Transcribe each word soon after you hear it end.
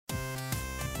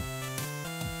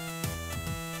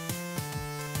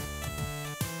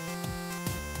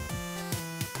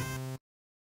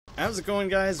How's it going,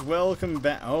 guys? Welcome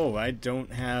back. Oh, I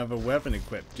don't have a weapon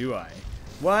equipped, do I?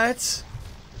 What?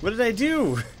 What did I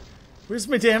do? Where's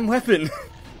my damn weapon?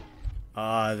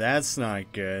 That's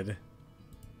not good.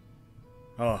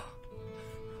 Oh.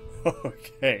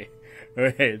 Okay.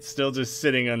 Okay, it's still just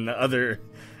sitting on the other...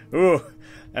 Ooh,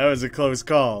 that was a close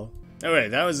call. Alright,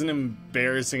 that was an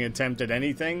embarrassing attempt at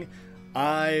anything.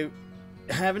 I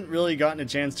haven't really gotten a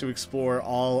chance to explore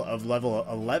all of level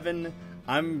 11.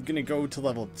 I'm gonna go to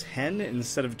level 10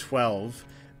 instead of 12,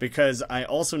 because I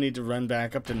also need to run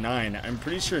back up to 9. I'm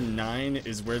pretty sure 9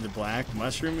 is where the black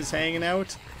mushroom is hanging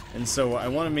out, and so I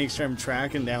want to make sure I'm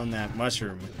tracking down that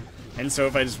mushroom. And so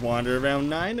if I just wander around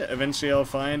 9, eventually I'll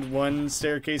find one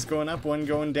staircase going up, one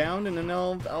going down, and then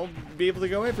I'll be able to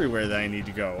go everywhere that I need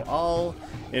to go, all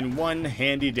in one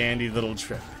handy-dandy little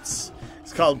trip. It's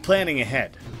called planning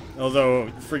ahead. Although,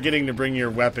 forgetting to bring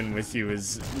your weapon with you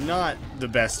is not the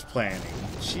best planning.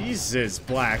 Jesus,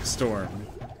 Black Storm.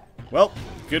 Well,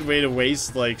 good way to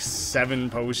waste like 7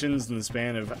 potions in the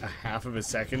span of a half of a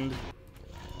second.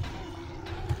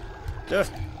 Ugh.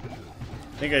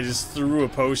 I think I just threw a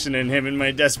potion in him in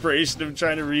my desperation of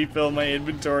trying to refill my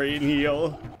inventory and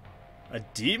heal. A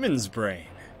demon's brain.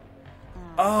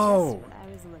 Oh! Just what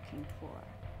I was looking for.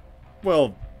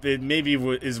 Well, it maybe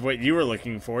is what you were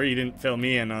looking for. You didn't fill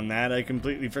me in on that. I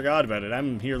completely forgot about it.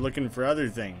 I'm here looking for other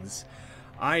things.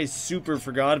 I super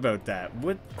forgot about that.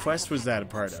 What quest was that a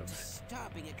part of?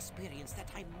 Disturbing experience that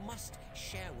I must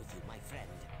share with you, my friend.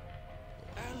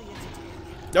 Earlier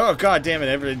today. Oh, god damn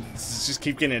it. I just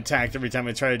keep getting attacked every time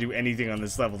I try to do anything on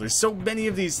this level. There's so many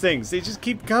of these things. They just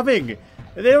keep coming.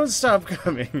 They don't stop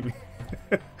coming.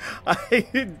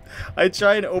 I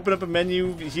try and open up a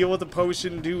menu, heal with a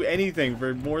potion, do anything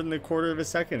for more than a quarter of a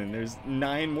second, and there's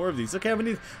 9 more of these. Look how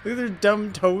many, look at their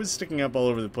dumb toes sticking up all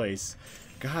over the place.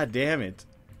 God damn it.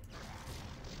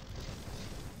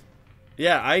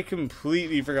 Yeah, I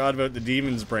completely forgot about the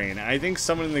demon's brain. I think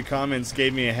someone in the comments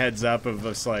gave me a heads up of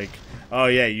us like, oh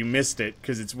yeah, you missed it,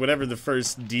 because it's whatever the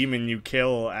first demon you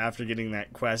kill after getting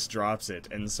that quest drops it.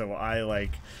 And so I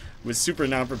like was super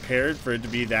not prepared for it to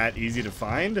be that easy to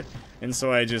find, and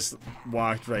so I just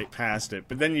walked right past it.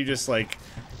 But then you just like,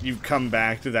 you come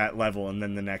back to that level, and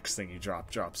then the next thing you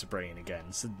drops a brain again.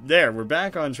 So there, we're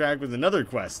back on track with another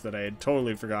quest that I had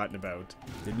totally forgotten about.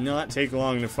 Did not take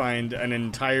long to find an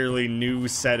entirely new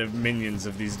set of minions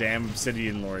of these damn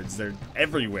obsidian lords. They're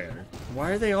everywhere.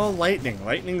 Why are they all lightning?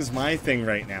 Lightning's my thing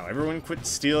right now. Everyone quit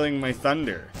stealing my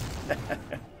thunder.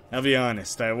 I'll be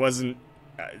honest, I wasn't...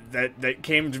 That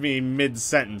came to me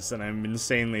mid-sentence, and I'm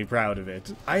insanely proud of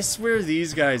it. I swear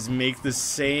these guys make the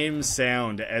same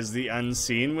sound as the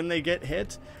unseen when they get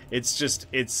hit. It's just,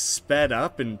 it's sped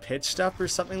up and pitched up or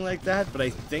something like that, but I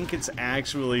think it's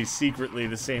actually secretly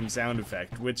the same sound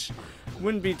effect, which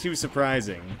wouldn't be too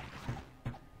surprising.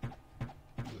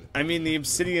 I mean, the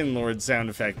Obsidian Lord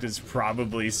sound effect is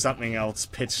probably something else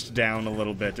pitched down a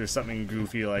little bit or something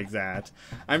goofy like that.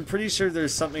 I'm pretty sure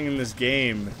there's something in this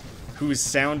game whose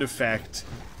sound effect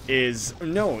is...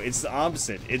 No, it's the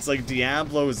opposite. It's like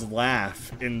Diablo's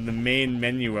laugh in the main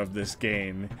menu of this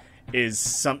game is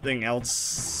something else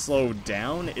slowed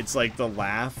down. It's like the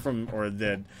laugh from, or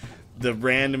the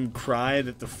random cry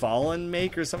that the Fallen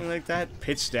make or something like that,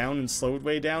 pitched down and slowed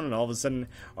way down, and all of a sudden,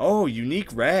 oh, unique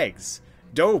rags.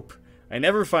 Dope. I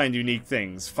never find unique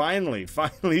things. Finally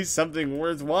something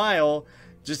worthwhile.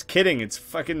 Just kidding, it's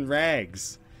fucking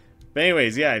rags. But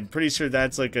anyways, yeah, I'm pretty sure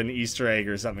that's like an Easter egg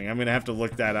or something. I'm gonna have to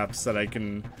look that up so that I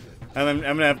can... I'm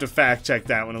gonna have to fact check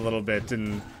that one a little bit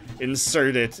and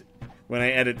insert it when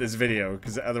I edit this video,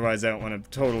 because otherwise I don't want to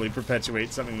totally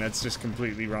perpetuate something that's just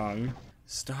completely wrong.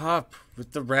 Stop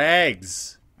with the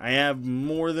rags. I have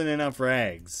more than enough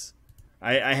rags.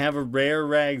 I have a rare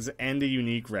rags and a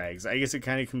unique rags. I guess it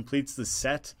kind of completes the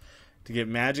set to get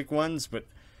magic ones, but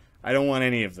I don't want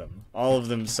any of them. All of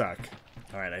them suck.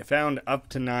 Alright, I found up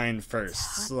to 9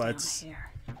 first, so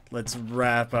let's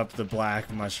wrap up the black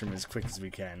mushroom as quick as we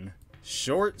can.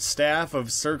 Short staff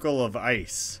of circle of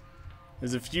ice.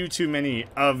 There's a few too many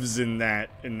ofs in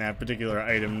that particular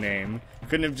item name.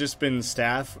 Couldn't have just been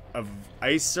staff of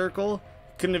ice circle.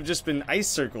 Couldn't have just been ice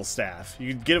circle staff.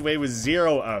 You could get away with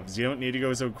 0 ofs. You don't need to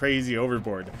go so crazy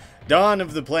overboard. Dawn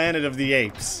of the Planet of the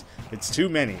Apes. It's too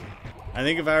many. I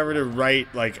think if I were to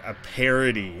write like a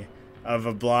parody of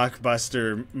a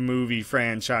blockbuster movie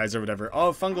franchise or whatever.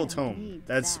 Oh, fungal tome.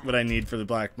 That's what I need for the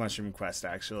black mushroom quest,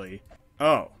 actually.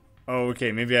 Oh,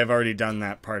 okay. Maybe I've already done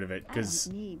that part of it, because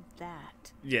need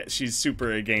that. Yeah, she's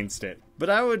super against it. But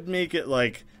I would make it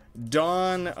like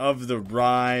Dawn of the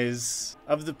Rise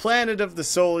of the Planet of the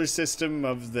Solar System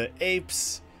of the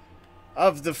Apes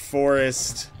of the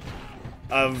Forest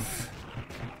of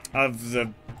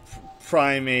the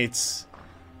primate's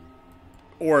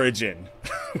origin.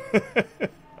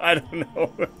 I don't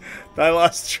know. I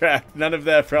lost track. None of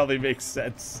that probably makes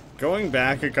sense. Going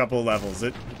back a couple levels,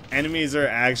 enemies are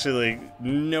actually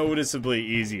noticeably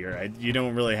easier. You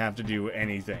don't really have to do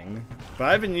anything. But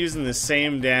I've been using the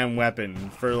same damn weapon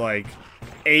for like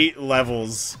 8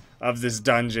 levels of this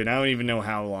dungeon. I don't even know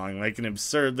how long. Like an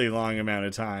absurdly long amount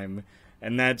of time.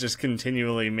 And that just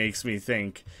continually makes me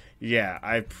think, yeah,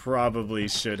 I probably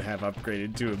should have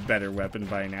upgraded to a better weapon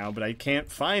by now, but I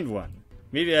can't find one.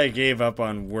 Maybe I gave up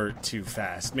on Wirt too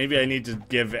fast. Maybe I need to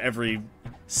give every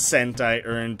cent I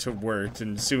earned to Wirt,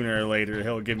 and sooner or later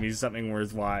he'll give me something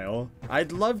worthwhile.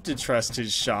 I'd love to trust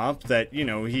his shop that, you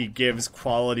know, he gives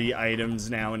quality items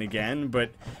now and again,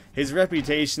 but his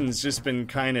reputation's just been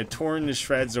kind of torn to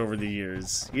shreds over the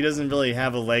years. He doesn't really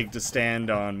have a leg to stand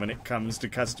on when it comes to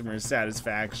customer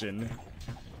satisfaction.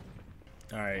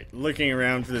 Alright, looking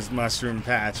around for this mushroom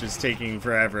patch is taking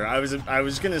forever. I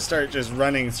was gonna start just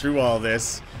running through all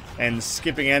this and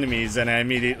skipping enemies, and I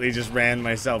immediately just ran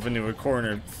myself into a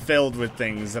corner filled with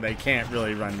things that I can't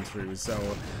really run through, so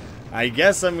I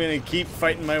guess I'm gonna keep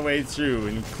fighting my way through,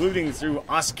 including through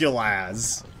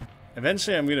Osculaz.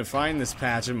 Eventually I'm gonna find this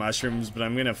patch of mushrooms, but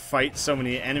I'm gonna fight so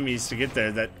many enemies to get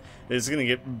there that it's gonna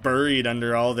get buried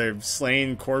under all their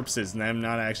slain corpses, and I'm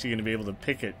not actually gonna be able to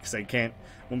pick it because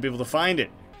won't be able to find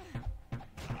it.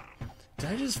 Did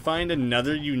I just find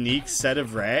another unique set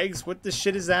of rags? What the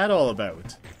shit is that all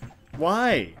about?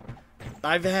 Why?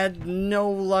 I've had no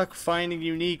luck finding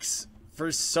uniques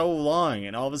for so long,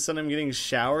 and all of a sudden I'm getting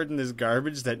showered in this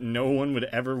garbage that no one would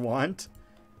ever want?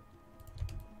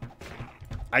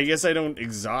 I guess I don't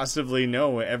exhaustively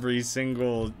know every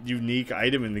single unique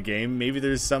item in the game. Maybe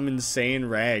there's some insane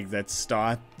rag that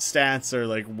stats are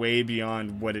like way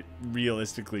beyond what it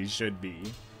realistically should be.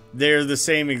 They're the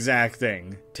same exact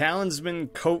thing. Talisman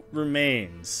coat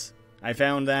remains. I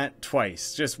found that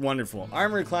twice. Just wonderful.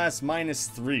 Armor class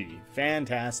 -3.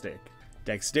 Fantastic.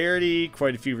 Dexterity,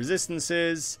 quite a few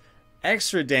resistances,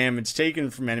 extra damage taken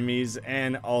from enemies,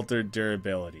 and altered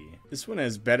durability. This one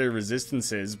has better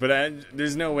resistances, but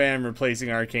there's no way I'm replacing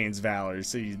Arcane's Valor,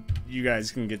 so you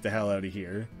guys can get the hell out of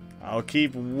here. I'll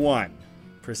keep one.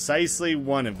 Precisely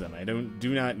one of them. I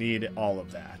do not need all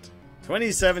of that.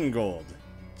 27 gold.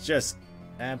 Just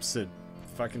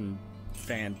fucking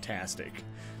fantastic.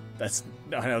 That's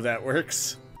not how that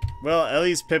works. Well, at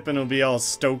least Pippin will be all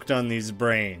stoked on these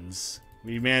brains.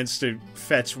 We managed to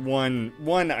fetch one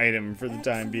item for the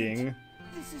time being.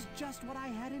 This is just what I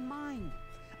had in mind.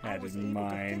 I was didn't able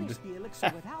to mind. finish the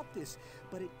elixir without this,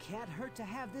 but it can't hurt to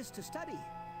have this to study.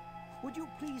 Would you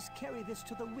please carry this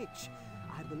to the witch?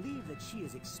 I believe that she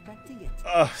is expecting it.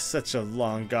 Ugh, such a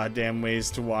long goddamn ways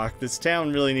to walk. This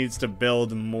town really needs to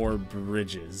build more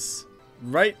bridges.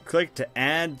 Right-click to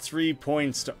add 3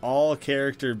 points to all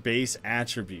character base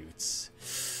attributes.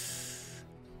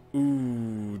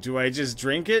 Ooh, do I just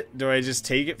drink it? Do I just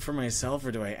take it for myself,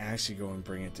 or do I actually go and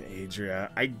bring it to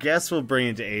Adria? I guess we'll bring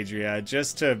it to Adria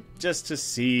just to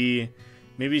see.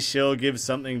 Maybe she'll give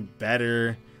something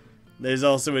better. There's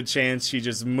also a chance she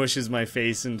just mushes my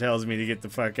face and tells me to get the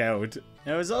fuck out.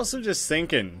 I was also just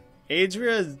thinking,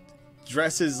 Adria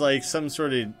dresses like some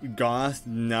sort of goth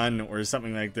nun or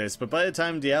something like this, but by the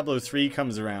time Diablo 3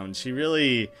 comes around, she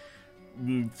really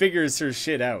figures her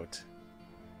shit out.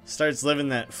 Starts living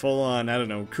that full-on, I don't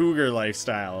know, cougar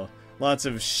lifestyle. Lots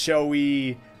of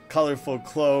showy, colorful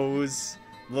clothes.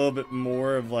 A little bit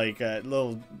more of like a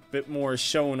little bit more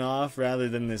showing off rather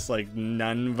than this like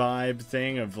nun vibe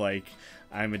thing of like,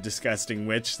 I'm a disgusting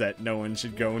witch that no one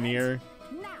should go near.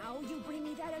 Now you bring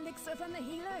me that elixir from the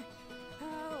healer?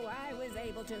 Oh, I was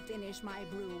able to finish my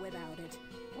brew without it.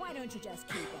 Why don't you just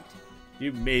keep it?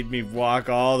 You made me walk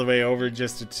all the way over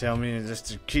just to tell me just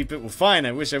to keep it. Well, fine.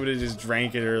 I wish I would have just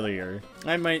drank it earlier.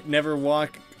 I might never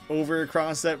walk over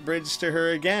across that bridge to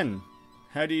her again.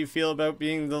 How do you feel about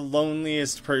being the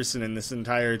loneliest person in this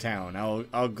entire town?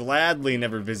 I'll gladly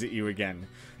never visit you again.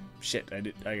 Shit,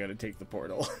 I gotta take the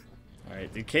portal.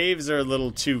 Alright, the caves are a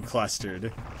little too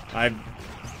clustered. I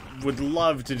would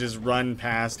love to just run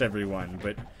past everyone,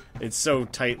 but it's so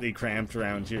tightly cramped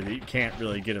around here that you can't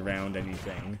really get around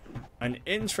anything. An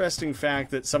interesting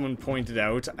fact that someone pointed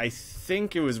out, I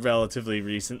think it was relatively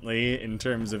recently in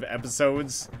terms of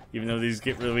episodes, even though these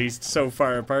get released so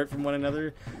far apart from one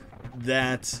another,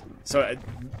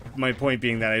 my point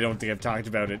being that I don't think I've talked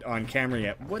about it on camera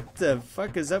yet. What the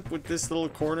fuck is up with this little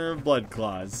corner of Blood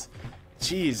Claws?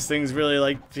 geez, things really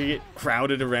like to get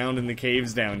crowded around in the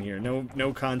caves down here.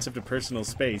 No concept of personal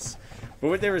space. But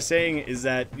what they were saying is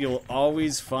that you'll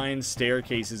always find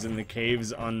staircases in the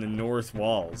caves on the north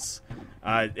walls.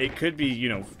 It could be, you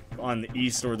know, on the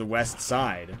east or the west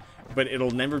side, but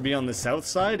it'll never be on the south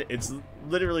side. It's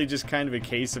literally just kind of a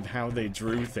case of how they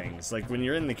drew things. Like when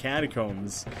you're in the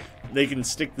catacombs, they can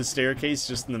stick the staircase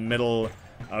just in the middle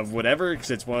of whatever, because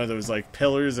it's one of those like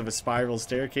pillars of a spiral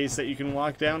staircase that you can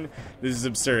walk down. This is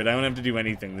absurd. I don't have to do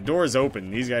anything. The door's open.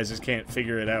 These guys just can't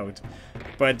figure it out.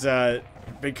 But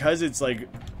because it's like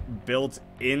built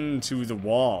into the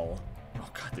wall. Oh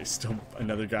god, there's still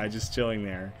another guy just chilling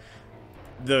there.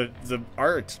 The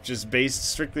art, just based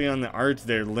strictly on the art,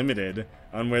 they're limited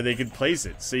on where they could place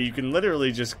it. So you can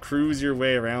literally just cruise your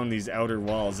way around these outer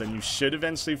walls, and you should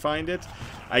eventually find it.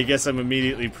 I guess I'm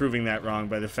immediately proving that wrong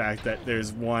by the fact that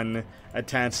there's one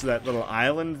attached to that little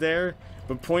island there.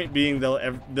 But point being,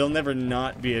 they'll never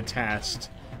not be attached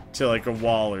to like a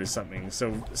wall or something.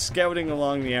 So scouting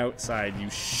along the outside, you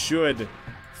should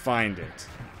find it.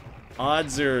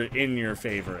 Odds are in your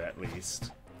favor, at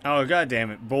least. Oh, god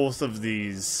damn it. Both of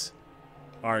these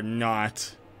are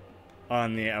not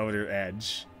on the outer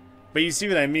edge. But you see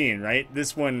what I mean, right?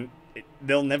 This one,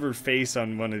 they'll never face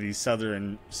on one of these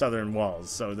southern walls,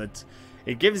 so that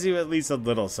it gives you at least a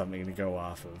little something to go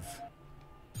off of.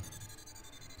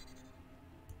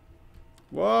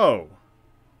 Whoa.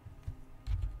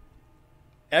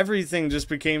 Everything just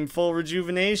became full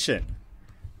rejuvenation.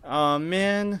 Aw,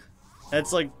 man.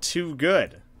 That's like too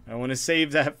good. I want to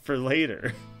save that for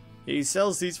later. He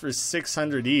sells these for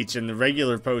 600 each, and the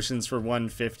regular potions for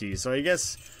 150. So I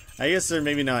guess they're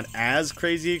maybe not as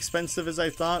crazy expensive as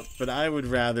I thought, but I would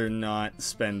rather not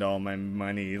spend all my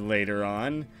money later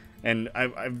on, and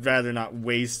I'd rather not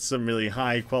waste some really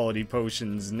high quality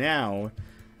potions now.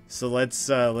 So let's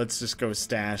just go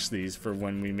stash these for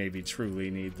when we maybe truly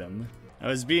need them. I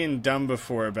was being dumb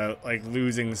before about like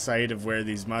losing sight of where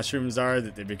these mushrooms are,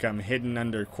 that they become hidden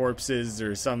under corpses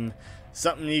or something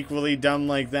equally dumb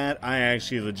like that. I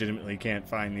actually legitimately can't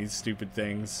find these stupid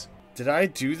things. Did I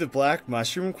do the black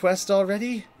mushroom quest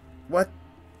already? What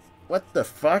the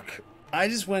fuck? I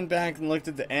just went back and looked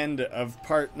at the end of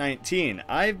part 19.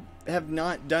 I have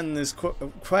not done this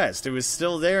quest. It was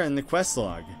still there in the quest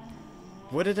log.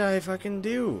 What did I fucking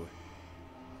do?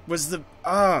 Was the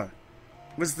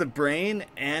brain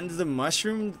and the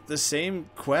mushroom the same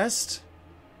quest?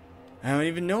 I don't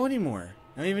even know anymore.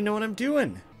 I don't even know what I'm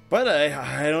doing. But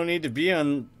I don't need to be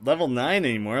on level 9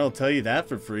 anymore, I'll tell you that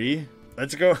for free.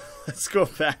 Let's go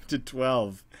back to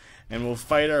 12, and we'll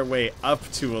fight our way up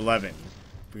to 11.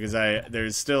 Because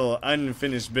there's still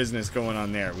unfinished business going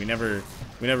on there. We never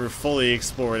fully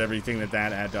explored everything that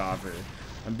had to offer.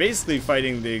 I'm basically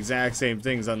fighting the exact same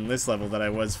things on this level that I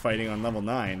was fighting on level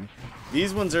 9.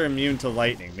 These ones are immune to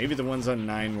lightning. Maybe the ones on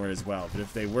 9 were as well, but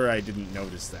if they were, I didn't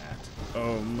notice that.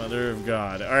 Oh, mother of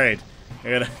God. Alright,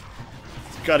 I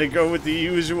gotta go with the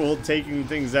usual taking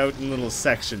things out in little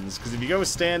sections, because if you go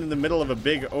stand in the middle of a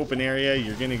big open area,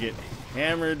 you're gonna get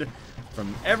hammered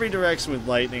from every direction with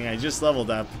lightning. I just leveled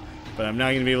up, but I'm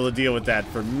not gonna be able to deal with that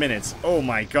for minutes. Oh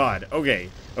my god. Okay.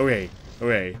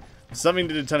 Something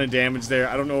did a ton of damage there.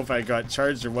 I don't know if I got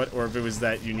charged or what, or if it was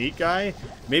that unique guy.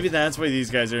 Maybe that's why these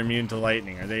guys are immune to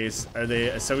lightning. Are they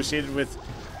associated with...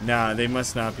 Nah, they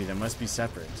must not be. They must be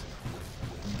separate.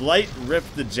 Blight Rip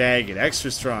the Jagged.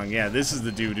 Extra strong. Yeah, this is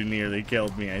the dude who nearly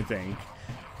killed me, I think.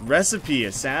 Recipe,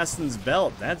 Assassin's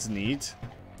Belt. That's neat.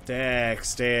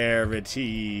 Dexterity.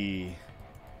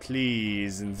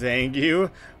 Please and thank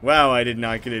you. Wow, I did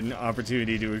not get an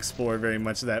opportunity to explore very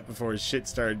much of that before shit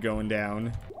started going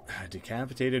down.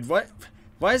 Decapitated. What?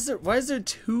 Why is there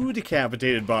 2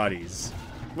 decapitated bodies?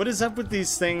 What is up with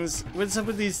these things? What's up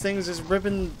with these things just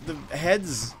ripping the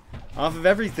heads off of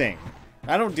everything?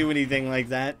 I don't do anything like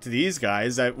that to these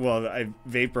guys. I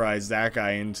vaporized that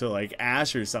guy into like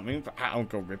ash or something, but I don't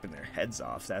go ripping their heads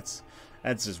off. That's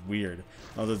just weird.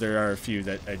 Although there are a few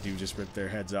that I do just rip their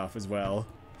heads off as well.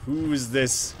 Who's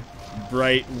this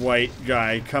bright white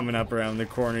guy coming up around the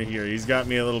corner here? He's got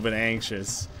me a little bit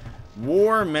anxious.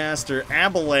 War Master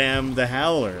ABALAM the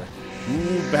Howler.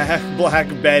 Ooh, Black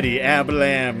Betty,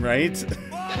 ABALAM, right?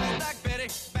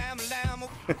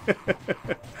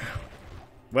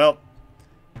 Well,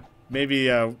 maybe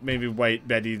White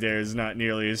Betty there is not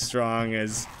nearly as strong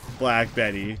as Black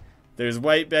Betty. There's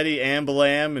White Betty,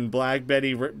 ABALAM, and Black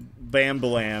Betty,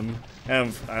 Bambalam. I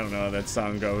don't know how that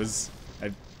song goes.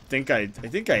 I think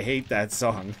I hate that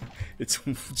song. It's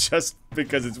just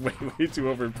because it's way too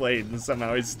overplayed, and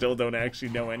somehow I still don't actually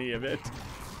know any of it.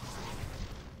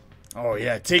 Oh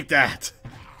yeah, take that!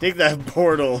 Take that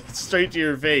portal straight to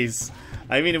your face.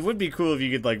 I mean, it would be cool if you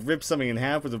could, like, rip something in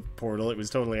half with a portal. It was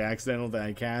totally accidental that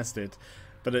I cast it.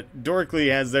 But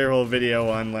Dorkly has their whole video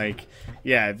on, like,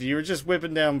 yeah, if you were just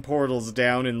whipping down portals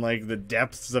down in, like, the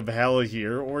depths of hell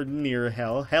here, or near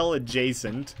hell, hell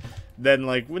adjacent, then,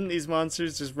 like, wouldn't these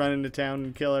monsters just run into town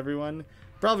and kill everyone?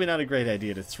 Probably not a great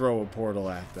idea to throw a portal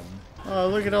at them. Oh,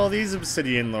 look at all these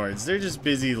Obsidian Lords. They're just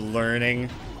busy learning,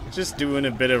 just doing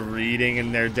a bit of reading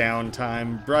in their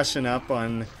downtime, brushing up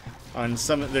on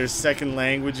some of their second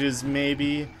languages,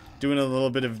 maybe, doing a little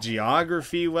bit of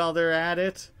geography while they're at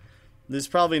it. There's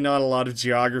probably not a lot of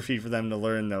geography for them to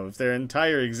learn, though. If their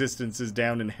entire existence is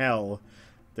down in hell,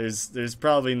 there's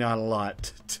probably not a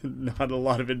lot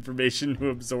of information to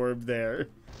absorb there.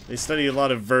 They study a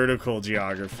lot of vertical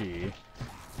geography.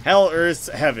 Hell, Earth,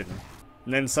 Heaven.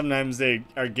 And then sometimes they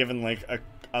are given, like,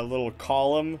 a little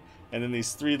column, and then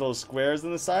these 3 little squares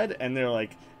on the side, and they're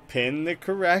like, pin the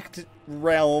correct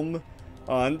realm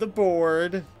on the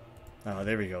board. Oh,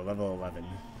 there we go, level 11.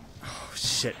 Oh,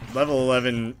 shit. Level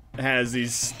 11 has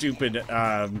these stupid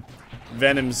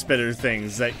venom spitter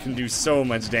things that can do so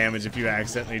much damage if you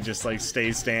accidentally just, like,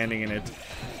 stay standing in it.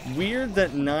 Weird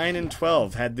that 9 and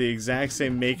 12 had the exact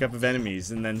same makeup of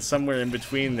enemies, and then somewhere in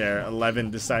between there,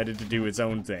 11 decided to do its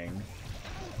own thing.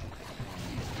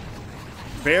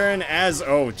 Baron as...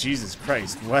 Oh, Jesus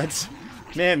Christ, what?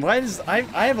 Man, why does... I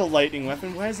have a lightning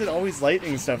weapon. Why is it always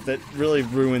lightning stuff that really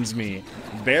ruins me?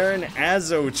 Baron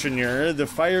Azotreneur, the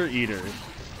Fire Eater.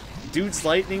 Dude's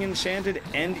lightning enchanted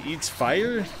and eats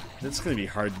fire? That's gonna be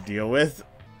hard to deal with.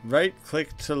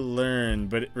 Right-click to learn,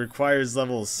 but it requires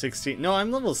level 16. No,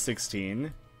 I'm level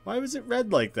 16. Why was it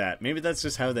red like that? Maybe that's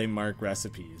just how they mark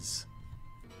recipes.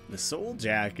 The Soul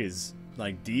Jack is,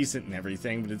 like, decent and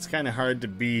everything, but it's kind of hard to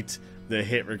beat the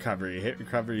hit recovery. Hit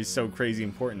recovery is so crazy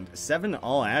important. 7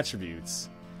 all attributes.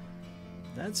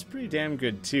 That's pretty damn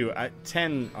good too.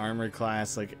 10 armor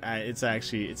class, like it's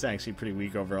actually pretty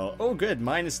weak overall. Oh good,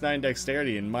 -9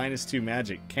 dexterity and -2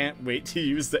 magic. Can't wait to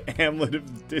use the amulet of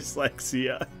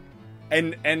dyslexia.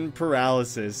 And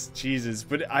paralysis, Jesus.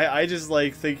 But I just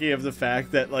like thinking of the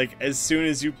fact that, like, as soon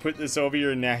as you put this over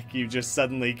your neck, you just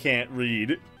suddenly can't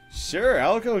read. Sure,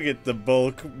 I'll go get the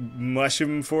bulk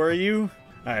mushroom for you.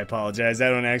 I apologize, I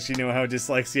don't actually know how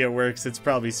dyslexia works. It's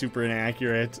probably super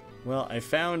inaccurate. Well, I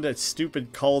found a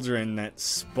stupid cauldron that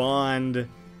spawned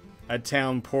a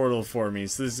town portal for me,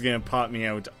 so this is gonna pop me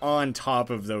out on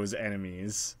top of those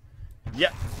enemies.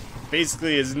 Yep,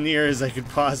 basically as near as I could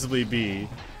possibly be.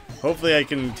 Hopefully I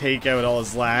can take out all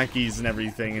his lackeys and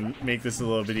everything and make this a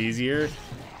little bit easier.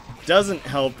 Doesn't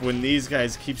help when these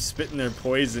guys keep spitting their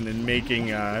poison and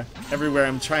making everywhere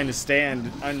I'm trying to stand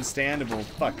unstandable.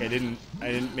 Fuck, I didn't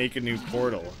make a new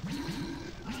portal.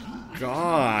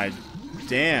 God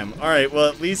damn. Alright, well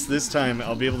at least this time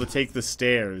I'll be able to take the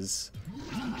stairs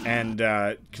and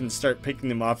can start picking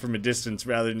them off from a distance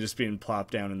rather than just being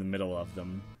plopped down in the middle of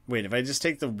them. Wait, if I just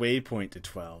take the waypoint to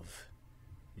 12.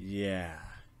 Yeah.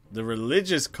 The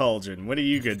religious cauldron, what are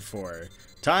you good for?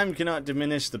 Time cannot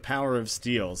diminish the power of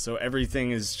steel, so everything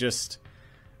is just...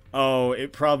 Oh,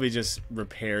 it probably just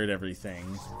repaired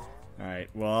everything. Alright,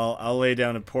 well, I'll lay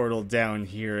down a portal down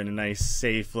here in a nice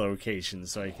safe location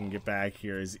so I can get back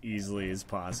here as easily as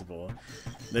possible.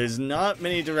 There's not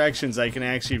many directions I can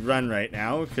actually run right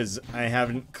now because I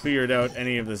haven't cleared out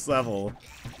any of this level.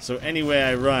 So any way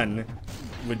I run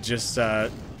would just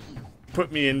put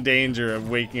me in danger of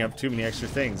waking up too many extra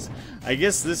things. I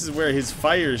guess this is where his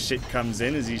fire shit comes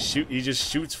in, is he just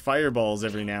shoots fireballs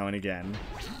every now and again.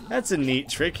 That's a neat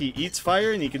trick. He eats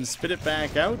fire and he can spit it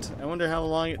back out. I wonder how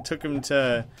long it took him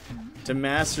to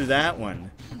master that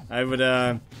one. I would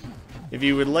if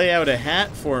you would lay out a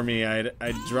hat for me,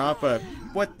 I'd drop a...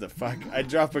 What the fuck? I'd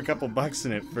drop a couple bucks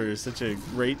in it for such a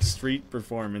great street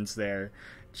performance there.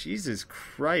 Jesus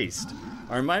Christ.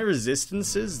 Are my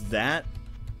resistances that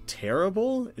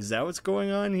terrible? Is that what's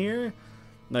going on here?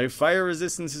 My fire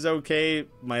resistance is okay.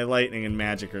 My lightning and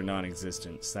magic are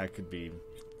non-existent. That could be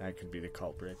the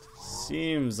culprit.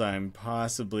 Seems I'm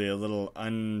possibly a little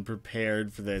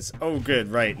unprepared for this. Oh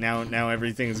good, right. Now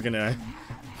everything's gonna...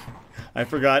 I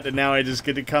forgot that now I just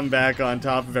get to come back on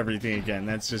top of everything again.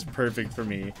 That's just perfect for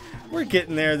me. We're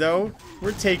getting there though.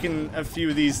 We're taking a few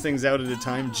of these things out at a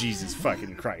time. Jesus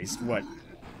fucking Christ. What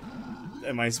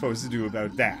am I supposed to do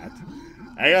about that?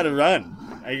 I gotta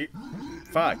run.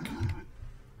 Fuck.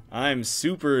 I'm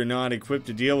super not equipped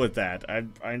to deal with that.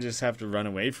 I just have to run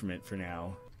away from it for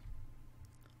now.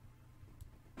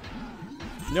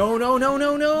 No, no, no,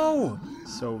 no, no!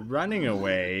 So running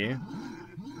away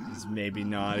is maybe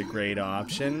not a great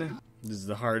option. This is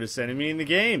the hardest enemy in the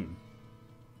game.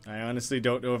 I honestly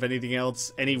don't know if anything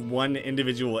else, any one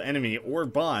individual enemy or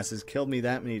boss has killed me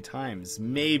that many times.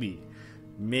 Maybe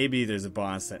there's a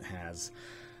boss that has.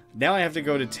 Now I have to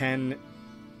go to 10.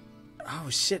 Oh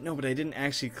shit, no, but I didn't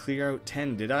actually clear out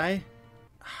 10, did I?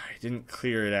 I didn't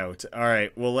clear it out.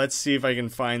 Alright, well let's see if I can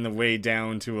find the way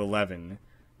down to 11.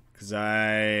 Because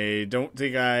I don't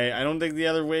think the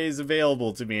other way is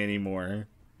available to me anymore.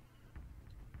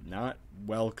 Not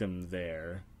welcome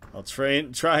there. I'll try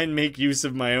and make use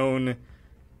of my own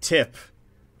tip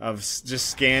of just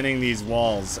scanning these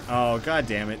walls. Oh, god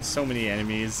damn it, so many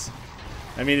enemies.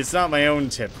 I mean, it's not my own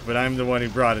tip, but I'm the one who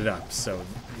brought it up, so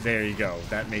there you go.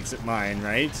 That makes it mine,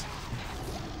 right?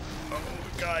 Oh,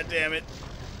 god damn it.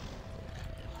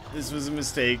 This was a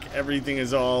mistake.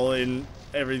 Everything's all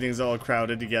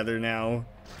crowded together now.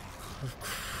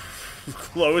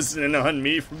 Closing in on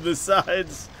me from the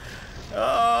sides.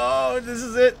 Oh, this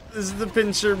is it. This is the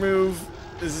pincher move.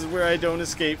 This is where I don't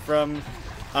escape from.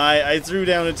 I threw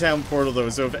down a town portal, though,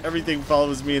 so if everything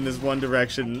follows me in this one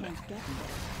direction...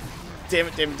 Damn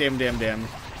it, damn it, damn, damn, damn.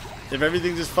 If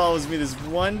everything just follows me this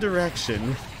one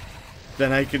direction,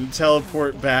 then I can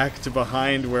teleport back to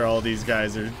behind where all these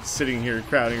guys are sitting here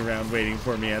crowding around waiting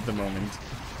for me at the moment.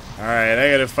 Alright, I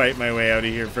gotta fight my way out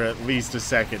of here for at least a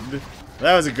second.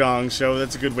 That was a gong show.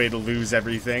 That's a good way to lose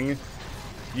everything.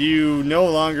 You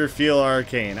no longer feel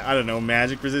arcane. I don't know,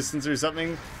 magic resistance or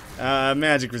something?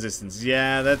 Magic resistance.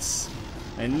 Yeah, that's...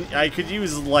 And I could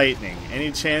use lightning.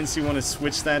 Any chance you want to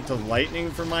switch that to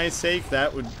lightning for my sake?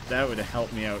 That would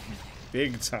help me out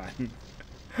big time.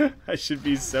 I should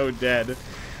be so dead.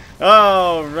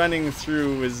 Oh, running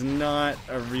through is not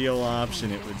a real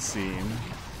option, it would seem.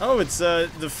 Oh, it's the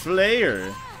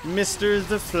Flayer. Mr.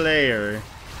 the Flayer.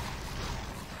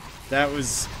 That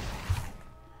was...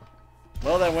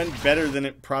 Well, that went better than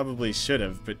it probably should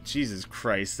have, but Jesus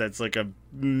Christ, that's like a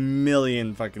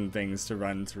million fucking things to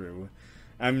run through.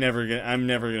 I'm never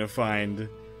gonna find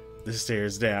the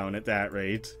stairs down at that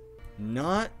rate.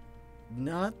 Not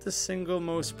the single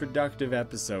most productive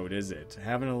episode, is it?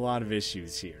 Having a lot of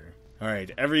issues here. Alright,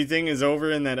 everything is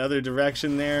over in that other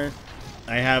direction there.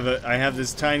 I have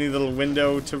this tiny little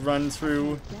window to run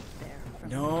through.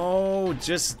 No,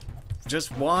 just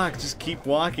walk. Just keep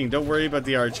walking. Don't worry about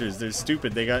the archers. They're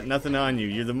stupid. They got nothing on you.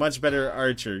 You're the much better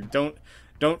archer. Don't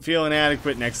feel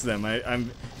inadequate next to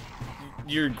them.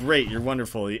 You're great. You're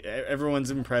wonderful.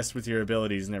 Everyone's impressed with your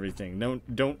abilities and everything.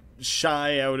 Don't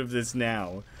shy out of this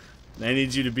now. I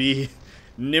need you to be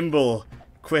nimble,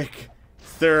 quick,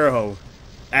 thorough,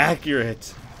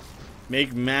 accurate.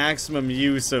 Make maximum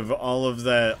use of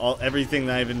everything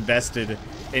that I've invested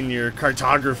in your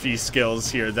cartography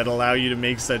skills here that allow you to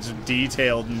make such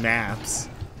detailed maps.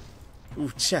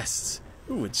 Ooh, chests.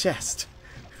 Ooh, a chest.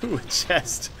 Ooh, a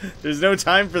chest. There's no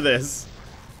time for this.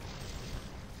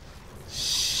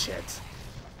 Shit.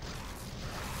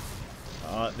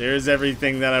 There's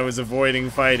everything that I was avoiding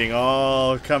fighting,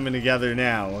 all coming together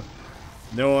now.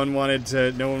 No one wanted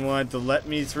to let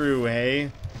me through,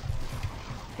 hey?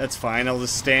 That's fine, I'll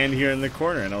just stand here in the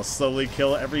corner and I'll slowly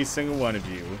kill every single one of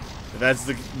you. If that's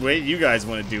the way you guys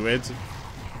want to do it.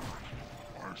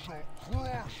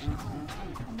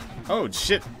 Oh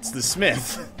shit, it's the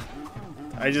Smith.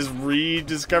 I just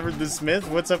rediscovered the Smith?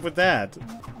 What's up with that?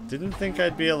 Didn't think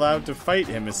I'd be allowed to fight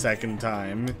him a second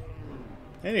time.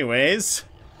 Anyways,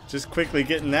 just quickly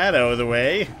getting that out of the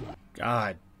way.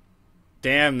 God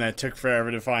damn, that took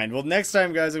forever to find. Well, next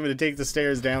time, guys, I'm going to take the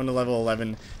stairs down to level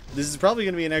 11. This is probably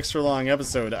going to be an extra long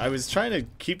episode. I was trying to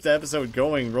keep the episode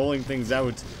going, rolling things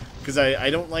out, because I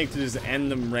don't like to just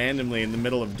end them randomly in the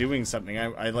middle of doing something.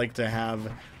 I like to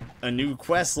have a new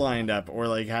quest lined up, or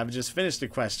like have just finished a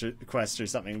quest or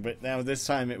something. But now this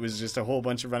time it was just a whole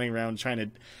bunch of running around trying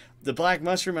to... The Black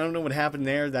Mushroom, I don't know what happened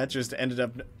there. That just ended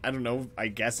up... I don't know. I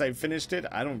guess I finished it.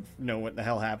 I don't know what the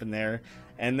hell happened there.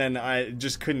 And then I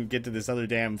just couldn't get to this other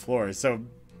damn floor. So,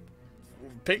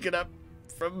 pick it up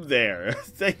from there.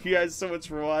 Thank you guys so much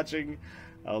for watching.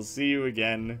 I'll see you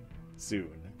again soon.